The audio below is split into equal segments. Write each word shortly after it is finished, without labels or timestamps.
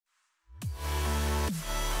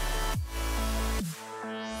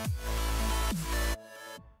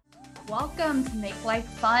Welcome to Make Life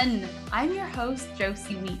Fun. I'm your host,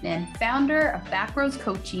 Jocey Wiitanen, founder of Backroads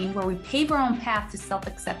Coaching, where we pave our own path to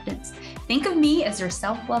self-acceptance. Think of me as your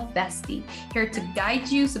self-love bestie, here to guide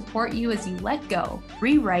you, support you as you let go,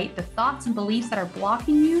 rewrite the thoughts and beliefs that are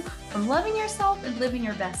blocking you from loving yourself and living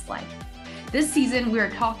your best life. This season, we are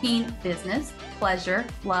talking business, pleasure,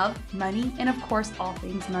 love, money, and of course, all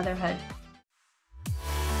things motherhood.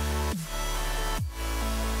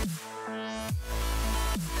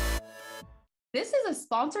 This is a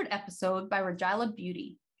sponsored episode by Rejalla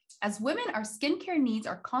Beauty. As women, our skincare needs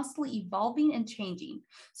are constantly evolving and changing,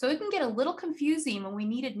 so it can get a little confusing when we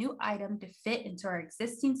need a new item to fit into our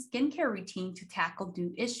existing skincare routine to tackle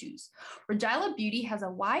new issues. Rejalla Beauty has a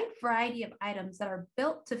wide variety of items that are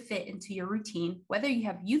built to fit into your routine, whether you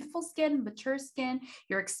have youthful skin, mature skin,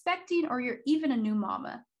 you're expecting, or you're even a new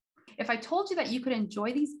mama. If I told you that you could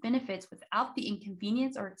enjoy these benefits without the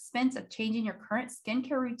inconvenience or expense of changing your current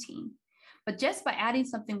skincare routine, but just by adding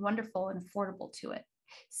something wonderful and affordable to it.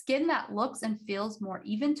 Skin that looks and feels more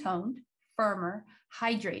even-toned, firmer,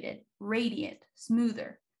 hydrated, radiant,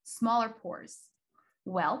 smoother, smaller pores.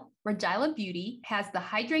 Well, Rejalla Beauty has the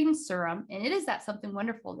Hydrating Serum, and it is that something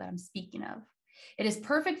wonderful that I'm speaking of. It is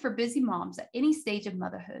perfect for busy moms at any stage of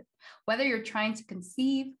motherhood, whether you're trying to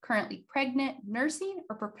conceive, currently pregnant, nursing,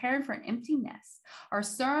 or preparing for an empty nest. Our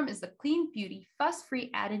serum is the clean beauty, fuss-free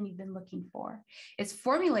add-in you've been looking for. It's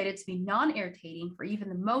formulated to be non-irritating for even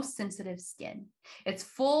the most sensitive skin. It's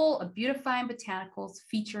full of beautifying botanicals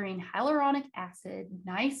featuring hyaluronic acid,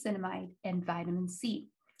 niacinamide, and vitamin C,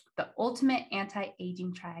 the ultimate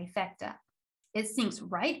anti-aging trifecta. It sinks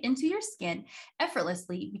right into your skin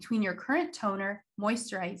effortlessly between your current toner,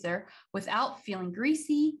 moisturizer, without feeling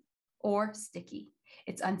greasy or sticky.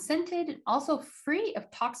 It's unscented and also free of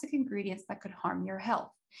toxic ingredients that could harm your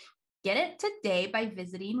health. Get it today by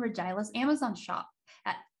visiting Rejalla's Amazon shop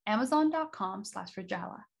at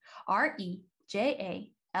amazon.com/Rejalla,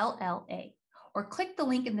 Rejalla, or click the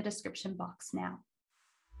link in the description box now.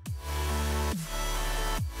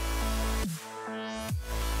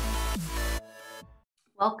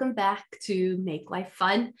 Welcome back to Make Life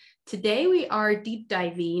Fun. Today we are deep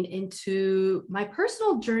diving into my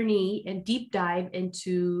personal journey and deep dive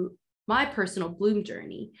into my personal bloom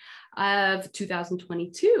journey of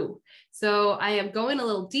 2022. So I am going a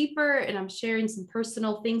little deeper and I'm sharing some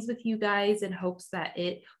personal things with you guys in hopes that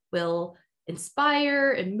it will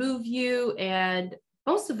inspire and move you and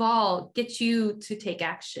most of all, get you to take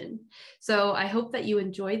action. So I hope that you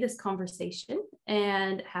enjoy this conversation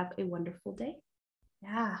and have a wonderful day.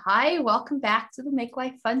 Yeah, hi, welcome back to the Make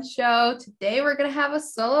Life Fun show. Today we're going to have a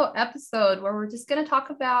solo episode where we're just going to talk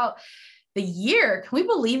about the year. Can we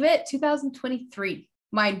believe it? 2023,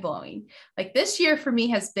 mind blowing. Like this year for me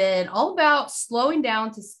has been all about slowing down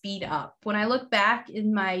to speed up. When I look back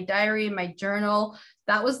in my diary, in my journal,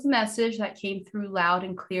 that was the message that came through loud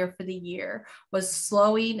and clear for the year, was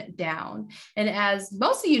slowing down. And as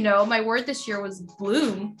most of you know, my word this year was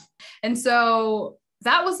bloom. And so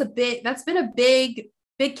that's been a big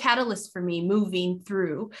catalyst for me moving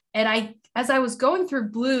through. And as I was going through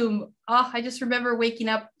bloom, I just remember waking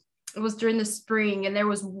up, it was during the spring, and there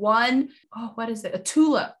was a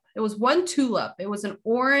tulip. It was one tulip. It was an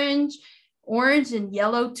orange and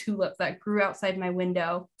yellow tulip that grew outside my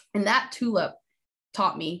window. And that tulip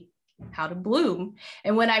taught me how to bloom.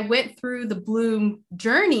 And when I went through the bloom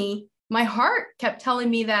journey, my heart kept telling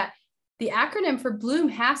me that the acronym for bloom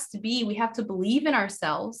has to be, we have to believe in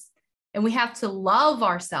ourselves and we have to love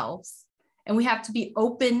ourselves and we have to be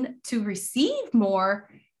open to receive more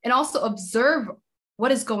and also observe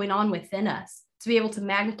what is going on within us to be able to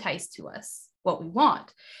magnetize to us what we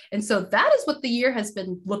want. And so that is what the year has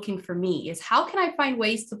been looking for me, is how can I find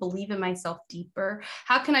ways to believe in myself deeper?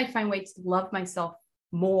 How can I find ways to love myself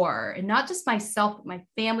more, and not just myself, but my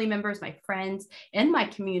family members, my friends, and my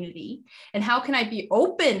community? And how can I be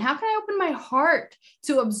open? How can I open my heart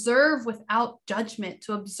to observe without judgment,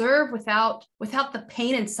 to observe without the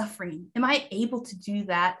pain and suffering? Am I able to do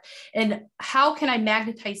that? And how can I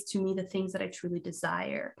magnetize to me the things that I truly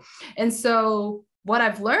desire? And so what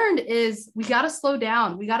I've learned is we got to slow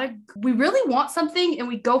down. We really want something and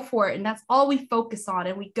we go for it. And that's all we focus on.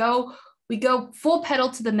 And we go full pedal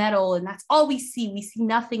to the metal, and that's all we see. We see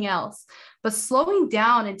nothing else. But slowing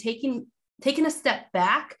down and taking a step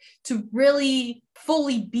back to really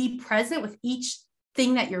fully be present with each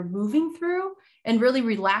thing that you're moving through and really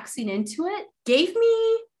relaxing into it gave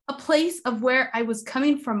me a place of where I was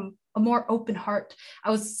coming from a more open heart.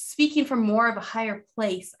 I was speaking from more of a higher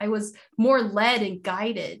place. I was more led and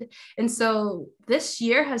guided. And so this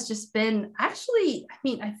year has just been I've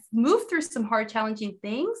moved through some hard, challenging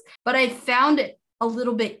things, but I found it a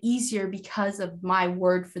little bit easier because of my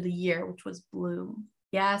word for the year, which was bloom.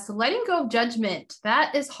 Yeah, so letting go of judgment,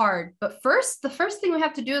 that is hard. But first, the first thing we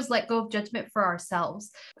have to do is let go of judgment for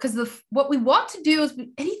ourselves. Because what we want to do is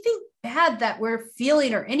anything bad that we're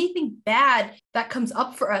feeling or anything bad that comes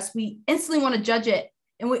up for us, we instantly want to judge it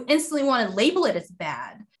and we instantly want to label it as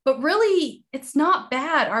bad. But really, it's not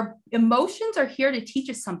bad. Our emotions are here to teach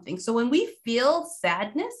us something. So when we feel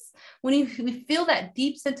sadness, when we feel that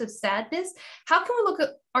deep sense of sadness, how can we look at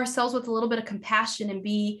ourselves with a little bit of compassion and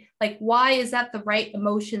be like, why is that the right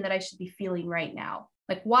emotion that I should be feeling right now?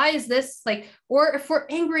 Like, why is this like, or if we're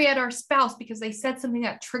angry at our spouse because they said something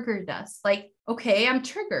that triggered us, like, okay, I'm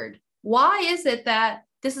triggered. Why is it that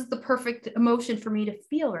this is the perfect emotion for me to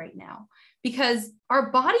feel right now? Because our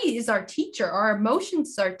body is our teacher, our emotions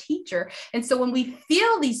is our teacher. And so when we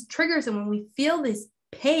feel these triggers and when we feel these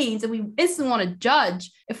pains and we instantly want to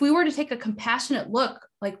judge, if we were to take a compassionate look,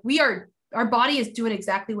 like our body is doing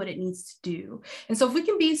exactly what it needs to do. And so if we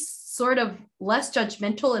can be sort of less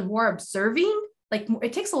judgmental and more observing, like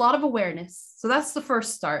it takes a lot of awareness. So that's the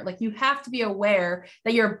first start. Like you have to be aware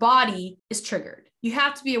that your body is triggered. You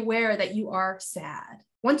have to be aware that you are sad.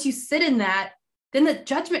 Once you sit in that, then the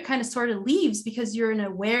judgment kind of sort of leaves because you're in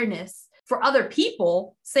awareness. For other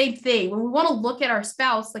people, same thing. When we want to look at our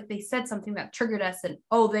spouse, like they said something that triggered us and,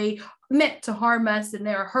 oh, they meant to harm us and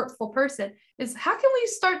they're a hurtful person, is how can we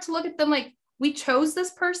start to look at them like we chose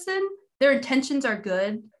this person? Their intentions are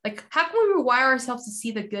good. Like, how can we rewire ourselves to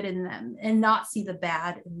see the good in them and not see the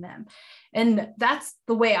bad in them? And that's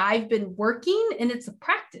the way I've been working. And it's a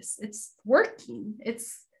practice. It's working.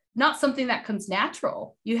 It's not something that comes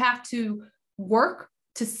natural. You have to work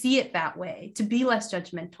to see it that way, to be less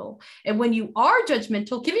judgmental. And when you are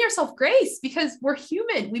judgmental, giving yourself grace because we're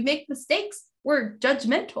human, we make mistakes, we're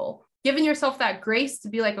judgmental. Giving yourself that grace to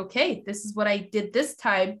be like, okay, this is what I did this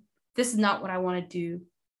time. This is not what I want to do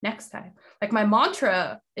next time. Like my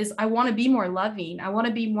mantra is, I want to be more loving. I want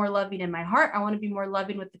to be more loving in my heart. I want to be more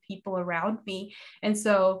loving with the people around me. And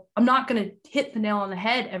so I'm not going to hit the nail on the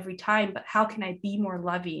head every time, but how can I be more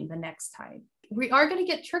loving the next time? We are going to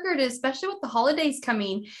get triggered, especially with the holidays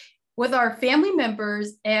coming with our family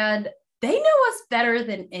members, and they know us better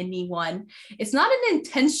than anyone. It's not an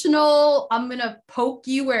intentional, I'm going to poke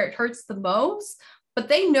you where it hurts the most, but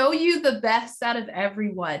they know you the best out of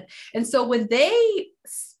everyone. And so when they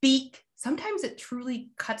speak, sometimes it truly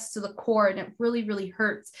cuts to the core and it really, really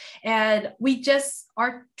hurts. And we just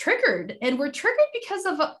are triggered, and we're triggered because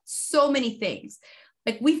of so many things.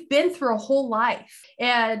 Like we've been through a whole life,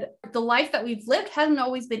 and the life that we've lived hasn't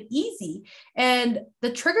always been easy. And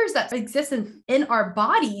the triggers that exist in our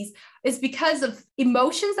bodies is because of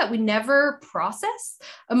emotions that we never process,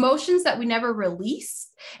 emotions that we never release.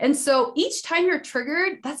 And so each time you're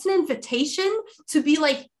triggered, that's an invitation to be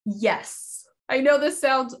like, yes. I know this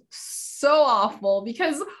sounds so awful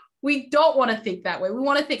because we don't want to think that way. We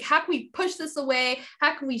want to think, how can we push this away?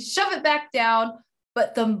 How can we shove it back down?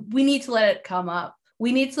 But we need to let it come up.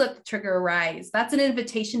 We need to let the trigger arise. That's an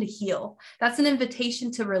invitation to heal. That's an invitation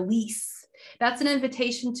to release. That's an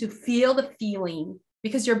invitation to feel the feeling,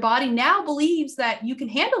 because your body now believes that you can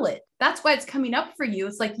handle it. That's why it's coming up for you.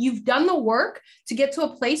 It's like you've done the work to get to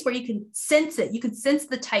a place where you can sense it. You can sense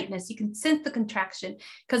the tightness. You can sense the contraction,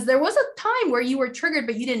 because there was a time where you were triggered,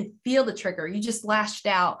 but you didn't feel the trigger. You just lashed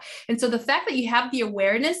out. And so the fact that you have the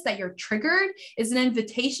awareness that you're triggered is an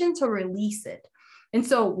invitation to release it. And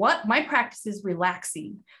so what my practice is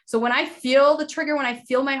relaxing. So when I feel the trigger, when I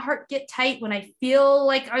feel my heart get tight, when I feel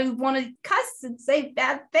like I want to cuss and say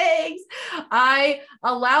bad things, I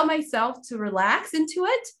allow myself to relax into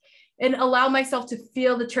it and allow myself to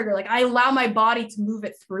feel the trigger. Like I allow my body to move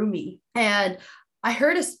it through me. And I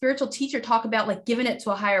heard a spiritual teacher talk about like giving it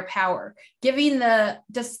to a higher power,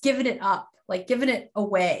 just giving it up, like giving it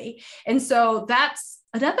away. And so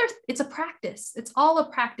it's a practice. It's all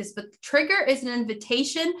a practice, but the trigger is an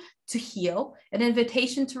invitation to heal, an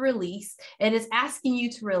invitation to release, and it's asking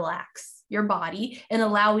you to relax your body and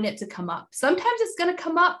allowing it to come up. Sometimes it's going to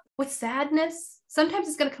come up with sadness. Sometimes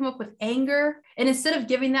it's going to come up with anger. And instead of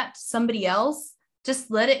giving that to somebody else,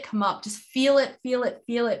 just let it come up. Just feel it, feel it,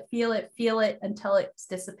 feel it, feel it, feel it until it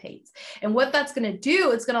dissipates. And what that's going to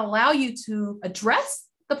do, it's going to allow you to address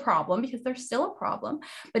the problem, because there's still a problem,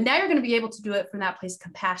 but now you're going to be able to do it from that place of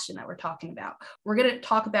compassion that we're talking about. We're going to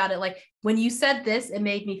talk about it like, when you said this, it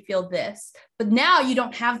made me feel this, but now you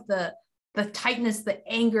don't have the tightness, the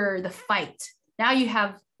anger, the fight. Now you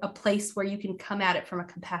have a place where you can come at it from a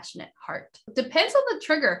compassionate heart. It depends on the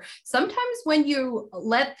trigger. Sometimes when you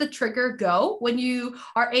let the trigger go, when you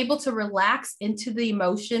are able to relax into the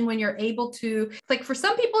emotion, when you're able to, like for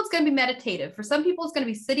some people, it's going to be meditative. For some people, it's going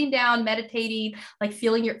to be sitting down, meditating, like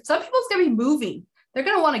feeling some people, it's going to be moving. They're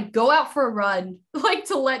going to want to go out for a run, like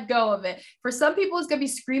to let go of it. For some people, it's going to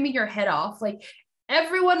be screaming your head off. Like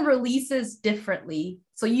everyone releases differently.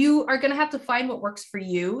 So you are going to have to find what works for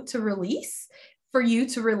you to release, for you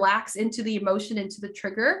to relax into the emotion, into the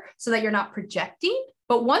trigger, so that you're not projecting.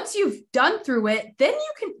 But once you've done through it, then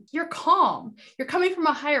you're calm. You're coming from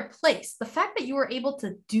a higher place. The fact that you were able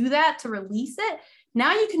to do that, to release it,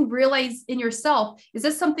 now you can realize in yourself, is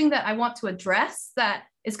this something that I want to address that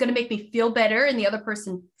is going to make me feel better and the other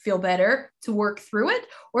person feel better to work through it?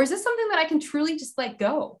 Or is this something that I can truly just let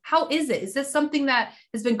go? How is it? Is this something that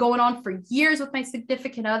has been going on for years with my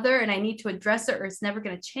significant other and I need to address it or it's never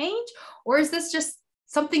going to change? Or is this just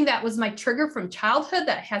something that was my trigger from childhood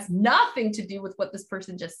that has nothing to do with what this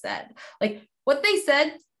person just said? Like what they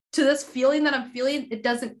said to this feeling that I'm feeling, it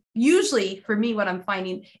doesn't usually, for me, what I'm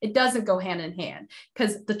finding, it doesn't go hand in hand,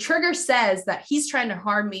 because the trigger says that he's trying to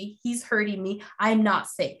harm me, he's hurting me, I'm not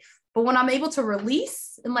safe. But when I'm able to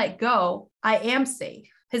release and let go, I am safe.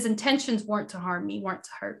 His intentions weren't to harm me, weren't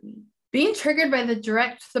to hurt me. Being triggered by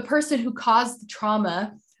the person who caused the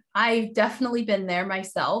trauma, I've definitely been there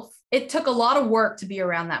myself. It took a lot of work to be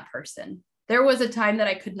around that person. There was a time that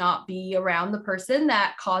I could not be around the person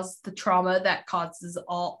that caused the trauma that causes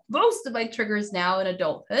most of my triggers now in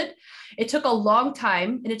adulthood. It took a long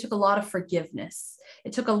time and it took a lot of forgiveness.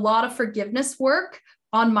 It took a lot of forgiveness work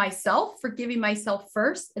on myself, forgiving myself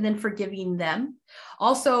first and then forgiving them.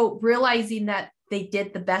 Also realizing that they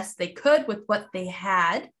did the best they could with what they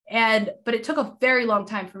had. But it took a very long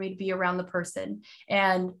time for me to be around the person.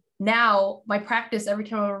 And now my practice every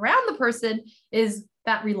time I'm around the person is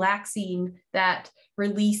that relaxing, that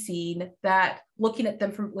releasing, that looking at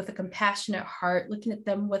them with a compassionate heart, looking at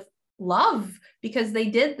them with love because they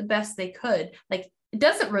did the best they could. Like it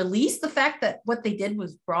doesn't release the fact that what they did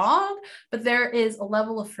was wrong, but there is a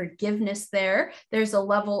level of forgiveness there. There's a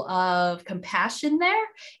level of compassion there.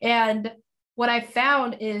 And what I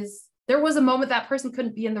found is there was a moment that person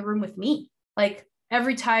couldn't be in the room with me. Like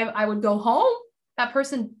every time I would go home, that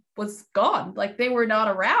person was gone, like they were not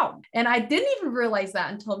around. And I didn't even realize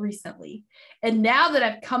that until recently. And now that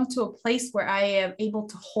I've come to a place where I am able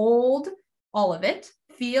to hold all of it,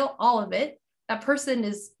 feel all of it, that person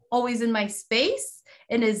is always in my space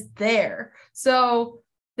and is there. So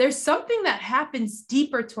there's something that happens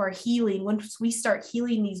deeper to our healing once we start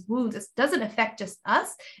healing these wounds. It doesn't affect just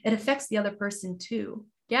us, it affects the other person too.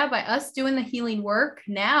 Yeah, by us doing the healing work,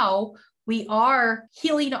 now we are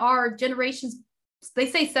healing our generations.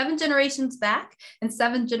 They say 7 generations back and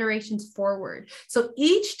 7 generations forward. So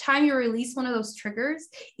each time you release one of those triggers,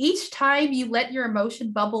 each time you let your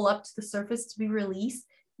emotion bubble up to the surface to be released,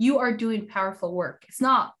 you are doing powerful work. It's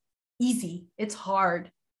not easy. It's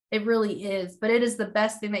hard. It really is. But it is the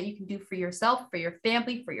best thing that you can do for yourself, for your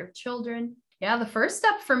family, for your children. Yeah, the first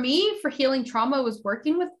step for me for healing trauma was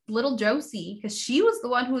working with little Jocey, because she was the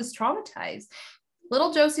one who was traumatized.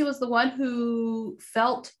 Little Jocey was the one who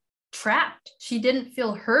felt trapped. She didn't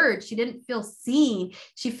feel heard. She didn't feel seen.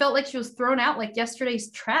 She felt like she was thrown out like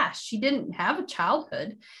yesterday's trash. She didn't have a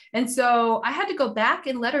childhood. And so I had to go back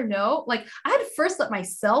and let her know, like I had to first let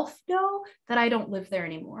myself know that I don't live there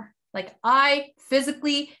anymore. Like I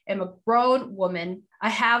physically am a grown woman. I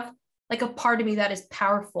have like a part of me that is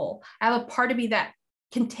powerful. I have a part of me that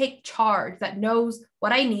can take charge, that knows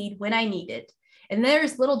what I need when I need it. And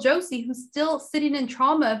there's little Jocey who's still sitting in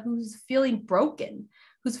trauma, who's feeling broken,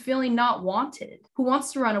 who's feeling not wanted, who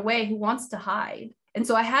wants to run away, who wants to hide. And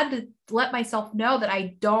so I had to let myself know that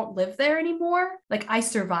I don't live there anymore. Like I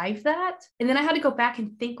survived that. And then I had to go back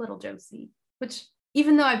and think little Jocey, which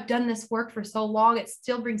even though I've done this work for so long, it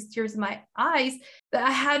still brings tears in my eyes that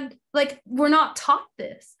I had, like, we're not taught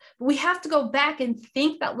this. But we have to go back and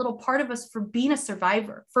thank that little part of us for being a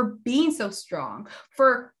survivor, for being so strong,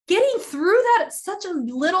 for getting through that at such a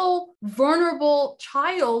little vulnerable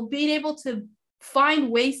child, being able to find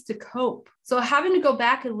ways to cope. So having to go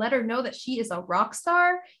back and let her know that she is a rock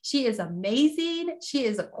star, she is amazing, she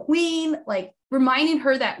is a queen, like reminding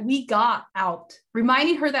her that we got out,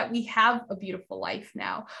 reminding her that we have a beautiful life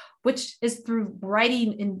now, which is through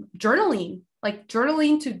writing and journaling, like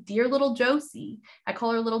journaling to dear little Jocey. I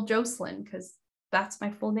call her little Jocelyn because that's my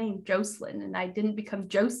full name, Jocelyn. And I didn't become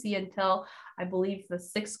Jocey until I believe the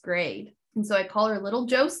 6th grade. And so I call her little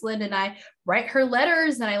Jocelyn and I write her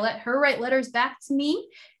letters and I let her write letters back to me.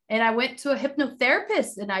 And I went to a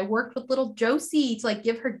hypnotherapist and I worked with little Jocey to like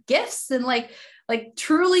give her gifts and like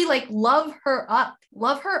truly like love her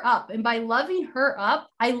up. And by loving her up,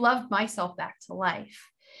 I loved myself back to life.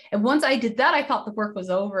 And once I did that, I thought the work was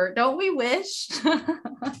over. Don't we wish? I'm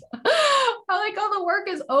like, oh, the work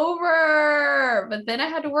is over. But then I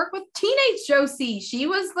had to work with teenage Jocey. She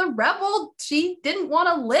was the rebel. She didn't want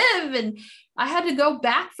to live. And I had to go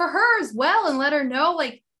back for her as well and let her know,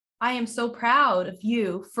 like, I am so proud of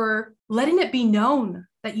you for letting it be known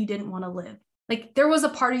that you didn't want to live. Like, there was a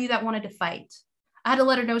part of you that wanted to fight. I had to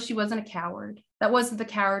let her know she wasn't a coward. That wasn't the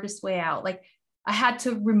cowardice way out. Like, I had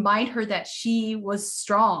to remind her that she was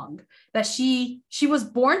strong, that she was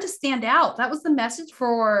born to stand out. That was the message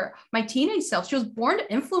for my teenage self. She was born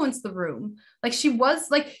to influence the room. She was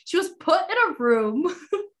put in a room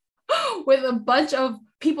with a bunch of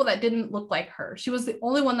people that didn't look like her. She was the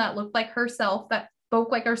only one that looked like herself, that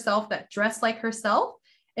spoke like herself, that dressed like herself.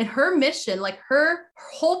 And her mission, like her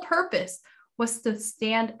whole purpose, was to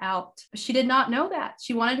stand out. She did not know that.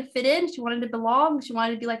 She wanted to fit in. She wanted to belong. She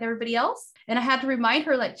wanted to be like everybody else. And I had to remind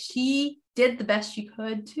her, like, she did the best she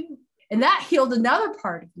could too. And that healed another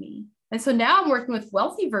part of me. And so now I'm working with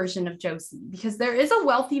wealthy version of Jocey, because there is a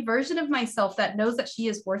wealthy version of myself that knows that she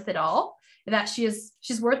is worth it all, and that she's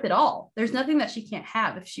worth it all. There's nothing that she can't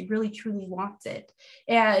have if she really, truly wants it.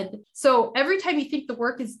 And so every time you think the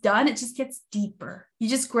work is done, it just gets deeper. You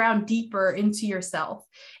just ground deeper into yourself.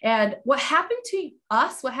 And what happened to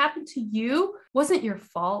us, what happened to you, wasn't your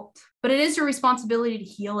fault, but it is your responsibility to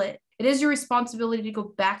heal it. It is your responsibility to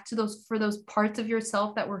go back to those parts of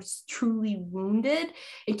yourself that were truly wounded,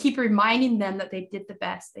 and keep reminding them that they did the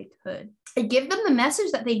best they could, and give them the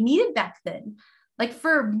message that they needed back then. Like,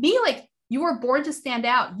 for me, like, you were born to stand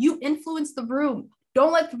out. You influence the room.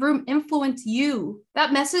 Don't let the room influence you.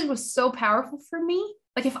 That message was so powerful for me.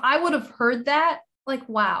 Like, if I would have heard that, like,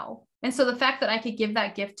 wow. And so the fact that I could give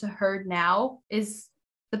that gift to her now is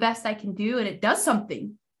the best I can do. And it does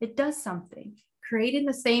something. It does something. Creating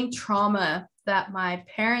the same trauma that my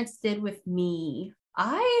parents did with me.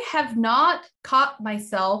 I have not caught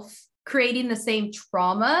myself creating the same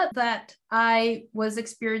trauma that I was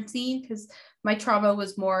experiencing, because my trauma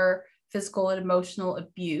was more physical and emotional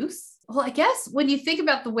abuse. Well, I guess when you think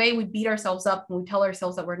about the way we beat ourselves up and we tell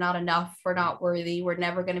ourselves that we're not enough, we're not worthy, we're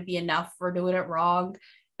never going to be enough, we're doing it wrong,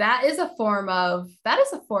 that is a form of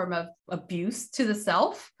abuse to the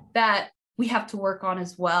self that we have to work on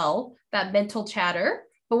as well, that mental chatter.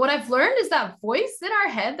 But what I've learned is that voice in our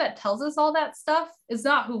head that tells us all that stuff is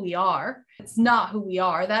not who we are. It's not who we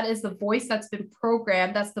are. That is the voice that's been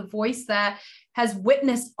programmed. That's the voice that has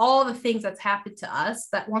witnessed all the things that's happened to us,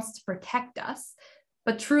 that wants to protect us.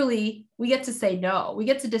 But truly, we get to say no. We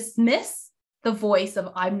get to dismiss the voice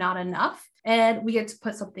of I'm not enough, and we get to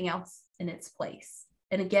put something else in its place.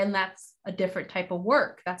 And again, that's a different type of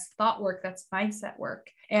work. That's thought work. That's mindset work.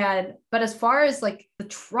 But as far as like the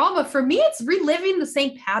trauma, for me, it's reliving the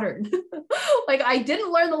same pattern. Like, I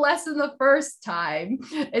didn't learn the lesson the first time.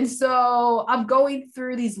 And so I'm going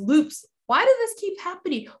through these loops. Why does this keep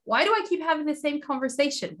happening? Why do I keep having the same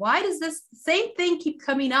conversation? Why does this same thing keep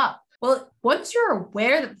coming up? Well, once you're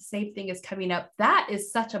aware that the same thing is coming up, that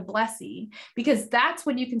is such a blessing, because that's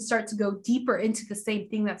when you can start to go deeper into the same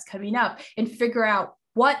thing that's coming up and figure out,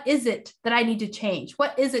 what is it that I need to change?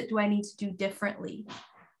 What is it do I need to do differently?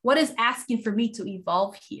 What is asking for me to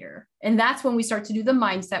evolve here? And that's when we start to do the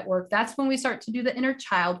mindset work. That's when we start to do the inner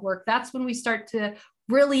child work. That's when we start to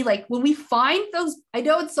really, like, when we find those, I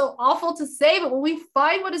know it's so awful to say, but when we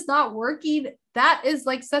find what is not working, that is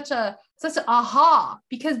like such an aha,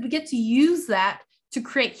 because we get to use that to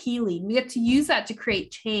create healing. We get to use that to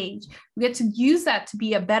create change. We get to use that to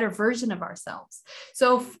be a better version of ourselves.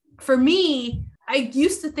 So for me, I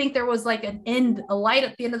used to think there was like a light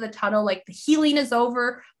at the end of the tunnel, like the healing is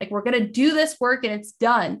over, like we're going to do this work and it's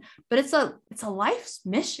done. But it's a life's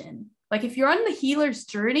mission. Like, if you're on the healer's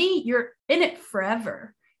journey, you're in it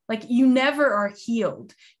forever. Like, you never are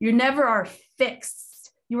healed. You never are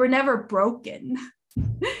fixed. You were never broken.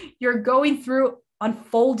 You're going through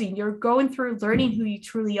unfolding. You're going through learning who you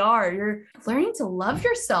truly are. You're learning to love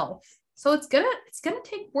yourself. So it's gonna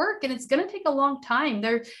take work, and it's gonna take a long time.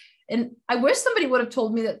 And I wish somebody would have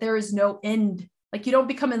told me that there is no end. Like, you don't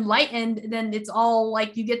become enlightened and then it's all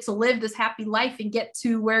like you get to live this happy life and get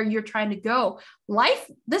to where you're trying to go.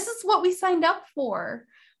 Life, this is what we signed up for.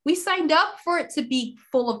 We signed up for it to be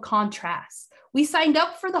full of contrasts. We signed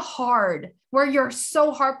up for the hard, where you're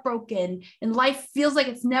so heartbroken and life feels like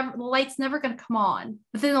the light's never going to come on.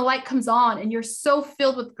 But then the light comes on and you're so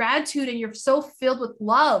filled with gratitude and you're so filled with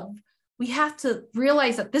love. We have to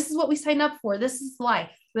realize that this is what we signed up for. This is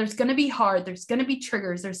life. There's going to be hard. There's going to be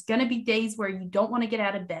triggers. There's going to be days where you don't want to get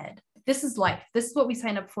out of bed. This is life. This is what we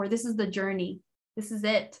signed up for. This is the journey. This is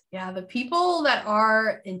it. Yeah. The people that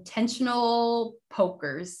are intentional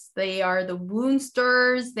pokers, they are the wound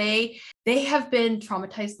stirrers. They have been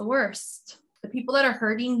traumatized the worst. The people that are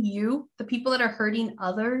hurting you, the people that are hurting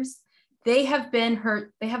others, they have been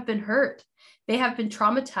hurt. They have been hurt. They have been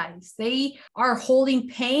traumatized. They are holding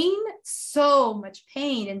pain, so much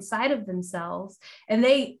pain inside of themselves. And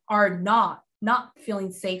they are not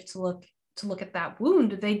feeling safe to look at that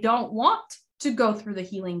wound. They don't want to go through the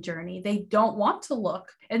healing journey. They don't want to look.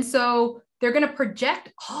 And so they're going to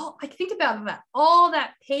project all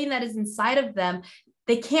that pain that is inside of them.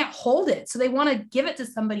 They can't hold it. So they want to give it to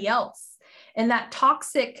somebody else. And that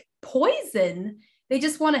toxic poison, they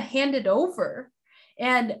just want to hand it over.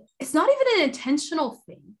 And it's not even an intentional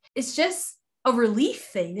thing. It's just a relief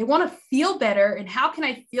thing. They want to feel better. And how can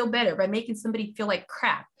I feel better? By making somebody feel like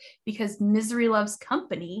crap, because misery loves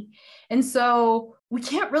company. And so we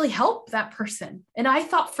can't really help that person. And I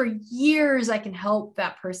thought for years I can help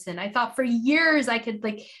that person. I thought for years I could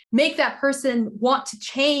make that person want to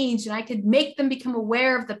change, and I could make them become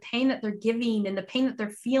aware of the pain that they're giving and the pain that they're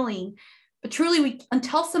feeling. But truly,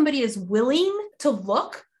 until somebody is willing to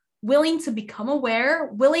look, willing to become aware,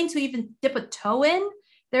 willing to even dip a toe in,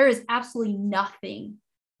 there is absolutely nothing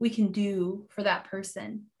we can do for that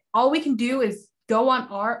person. All we can do is go on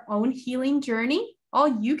our own healing journey. All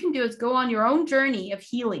you can do is go on your own journey of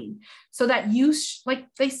healing, so that you, like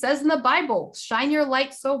they says in the Bible, shine your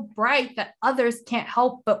light so bright that others can't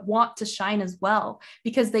help but want to shine as well,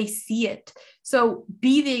 because they see it. So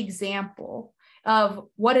be the example of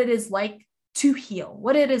what it is like to heal,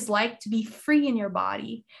 what it is like to be free in your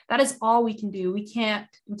body. That is all we can do. We can't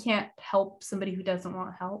help somebody who doesn't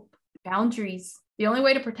want help. Boundaries. The only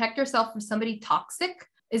way to protect yourself from somebody toxic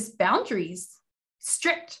is boundaries,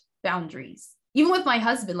 strict boundaries. Even with my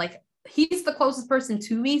husband, he's the closest person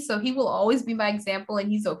to me, so he will always be my example,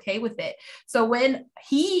 and he's okay with it. So when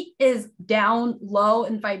he is down low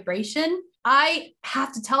in vibration, I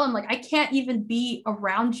have to tell him, I can't even be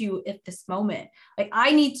around you at this moment.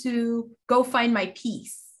 I need to go find my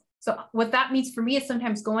peace. So what that means for me is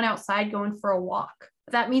sometimes going outside, going for a walk.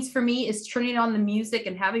 What that means for me is turning on the music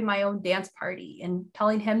and having my own dance party and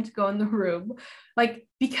telling him to go in the room,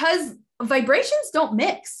 because vibrations don't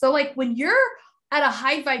mix. So when you're at a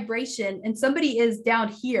high vibration and somebody is down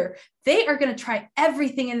here, they are going to try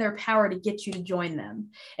everything in their power to get you to join them.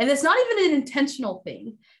 And it's not even an intentional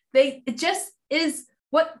thing. It just is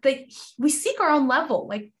we seek our own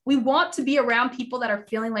level. We want to be around people that are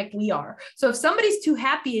feeling like we are. So if somebody's too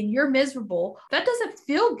happy and you're miserable, that doesn't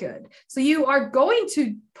feel good. So you are going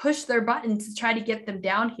to push their button to try to get them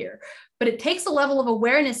down here. But it takes a level of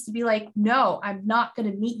awareness to be no, I'm not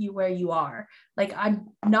going to meet you where you are. I'm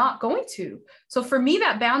not going to. So for me,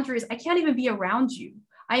 that boundary is I can't even be around you.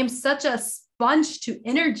 I am such a sponge to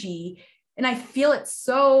energy, and I feel it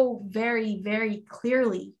so very, very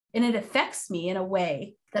clearly. And it affects me in a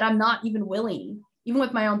way that I'm not even willing, even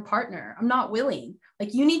with my own partner. I'm not willing.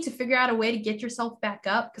 You need to figure out a way to get yourself back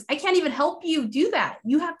up, because I can't even help you do that.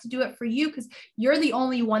 You have to do it for you, because you're the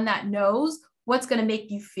only one that knows what's going to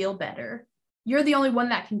make you feel better. You're the only one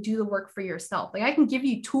that can do the work for yourself. I can give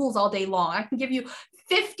you tools all day long. I can give you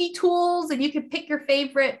 50 tools and you can pick your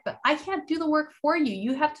favorite, but I can't do the work for you.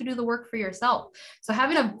 You have to do the work for yourself. So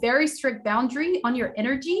having a very strict boundary on your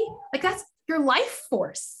energy, that's your life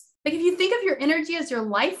force. If you think of your energy as your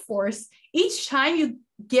life force, each time you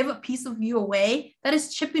give a piece of you away, that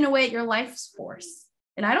is chipping away at your life's force.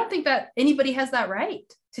 And I don't think that anybody has that right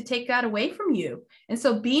to take that away from you. And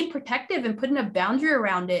so being protective and putting a boundary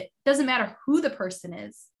around it, doesn't matter who the person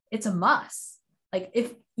is, it's a must. I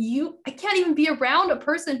can't even be around a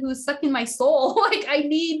person who is sucking my soul. I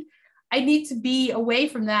need to be away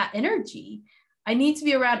from that energy. I need to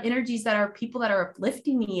be around energies that are people that are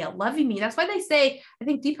uplifting me, loving me. That's why they say, I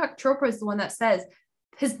think Deepak Chopra is the one that says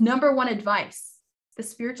his number one advice, the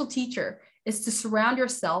spiritual teacher, is to surround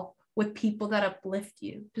yourself with people that uplift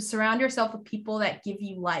you, to surround yourself with people that give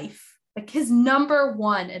you life. His number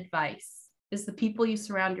one advice is the people you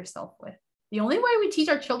surround yourself with. The only way we teach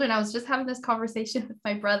our children, I was just having this conversation with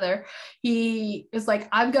my brother. He was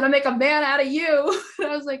I'm going to make a man out of you. And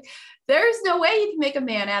I was there's no way you can make a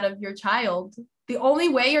man out of your child. The only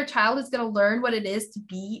way your child is going to learn what it is to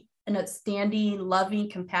be an outstanding, loving,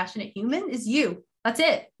 compassionate human is you. That's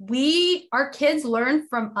it. Our kids learn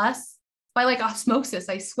from us by osmosis,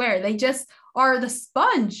 I swear. They just are the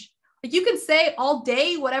sponge. You can say all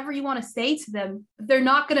day whatever you want to say to them, but they're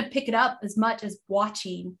not going to pick it up as much as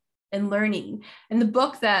watching and learning. And the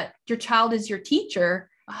book that Your Child is Your Teacher,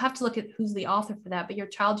 I'll have to look at who's the author for that, but Your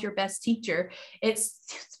Child's Your Best Teacher. It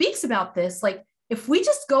speaks about this. Like, if we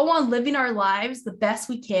just go on living our lives the best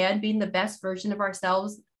we can, being the best version of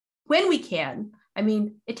ourselves when we can. I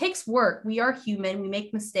mean, it takes work. We are human. We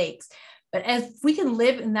make mistakes. But if we can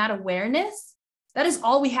live in that awareness, that is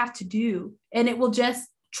all we have to do. And it will just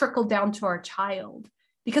trickle down to our child.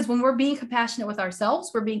 Because when we're being compassionate with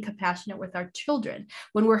ourselves, we're being compassionate with our children.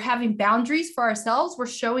 When we're having boundaries for ourselves, we're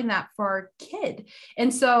showing that for our kid.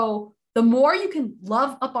 And so the more you can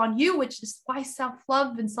love up on you, which is why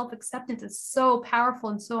self-love and self-acceptance is so powerful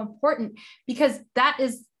and so important, because that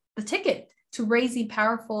is the ticket to raising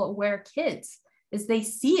powerful, aware kids, is they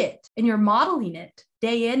see it and you're modeling it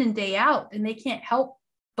day in and day out, and they can't help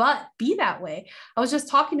but be that way. I was just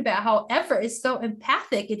talking about how Everett is so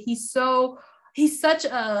empathic, and he's such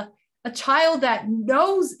a child that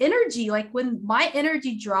knows energy. Like, when my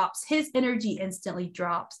energy drops, his energy instantly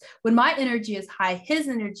drops. When my energy is high, his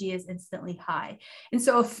energy is instantly high. And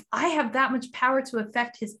so if I have that much power to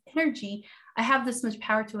affect his energy, I have this much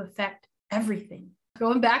power to affect everything.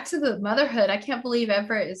 Going back to the motherhood, I can't believe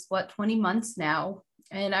Everett is 20 months now.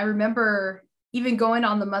 And I remember even going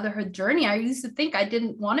on the motherhood journey, I used to think I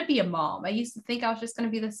didn't want to be a mom. I used to think I was just going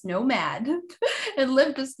to be this nomad and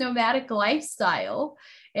live this nomadic lifestyle.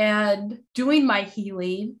 And doing my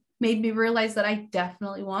healing made me realize that I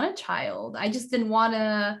definitely want a child. I just didn't want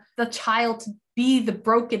the child to be the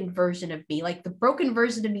broken version of me. Like, the broken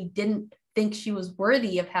version of me didn't think she was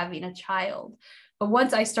worthy of having a child. But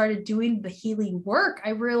once I started doing the healing work,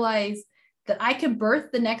 I realized that I can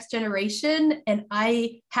birth the next generation, and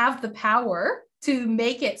I have the power to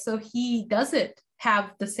make it so he doesn't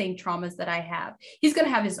have the same traumas that I have. He's going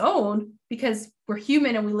to have his own, because we're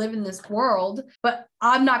human and we live in this world, but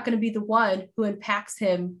I'm not going to be the one who impacts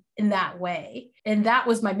him in that way. And that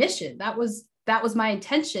was my mission. That was my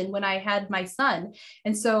intention when I had my son.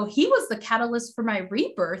 And so he was the catalyst for my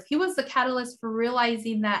rebirth. He was the catalyst for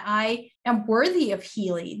realizing that I am worthy of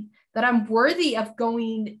healing, that I'm worthy of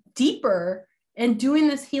going deeper and doing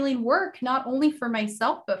this healing work, not only for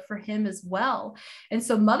myself, but for him as well. And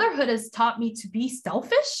so motherhood has taught me to be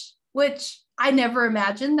selfish, which I never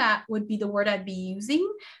imagined that would be the word I'd be using,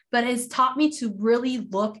 but it's taught me to really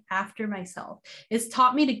look after myself. It's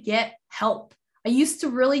taught me to get help. I used to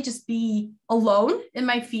really just be alone in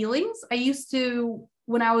my feelings. I used to,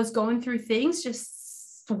 when I was going through things,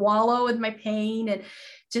 just swallow in my pain and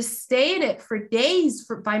just stay in it for days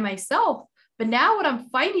by myself. But now what I'm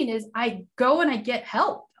finding is I go and I get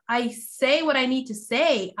help. I say what I need to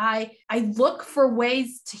say. I look for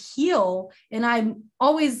ways to heal, and I'm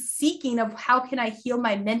always seeking of how can I heal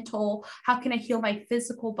my mental, how can I heal my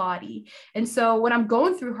physical body. And so when I'm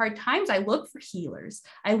going through hard times, I look for healers.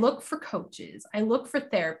 I look for coaches. I look for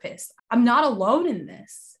therapists. I'm not alone in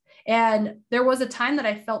this. And there was a time that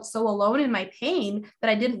I felt so alone in my pain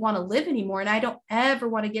that I didn't want to live anymore. And I don't ever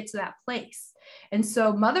want to get to that place. And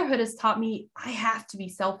so motherhood has taught me I have to be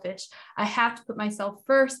selfish. I have to put myself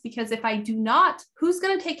first, because if I do not, who's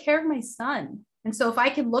going to take care of my son? And so if I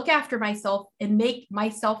can look after myself and make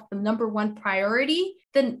myself the number one priority,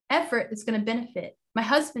 then Everett is going to benefit. My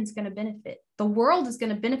husband's going to benefit. The world is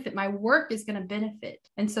going to benefit. My work is going to benefit.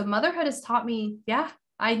 And so motherhood has taught me,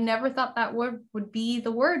 I never thought that word would be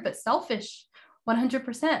the word, but selfish,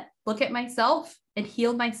 100%. Look at myself and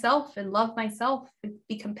heal myself and love myself and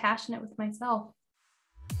be compassionate with myself.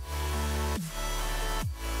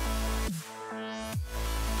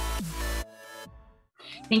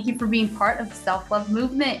 Thank you for being part of the self-love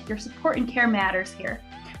movement. Your support and care matters here.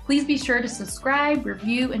 Please be sure to subscribe,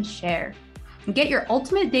 review, and share. And get your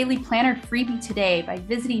ultimate daily planner freebie today by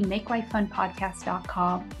visiting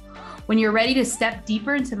makelifefunpodcast.com. When you're ready to step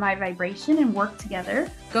deeper into my vibration and work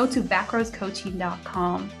together, go to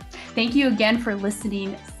backrowscoaching.com. Thank you again for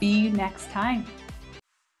listening. See you next time.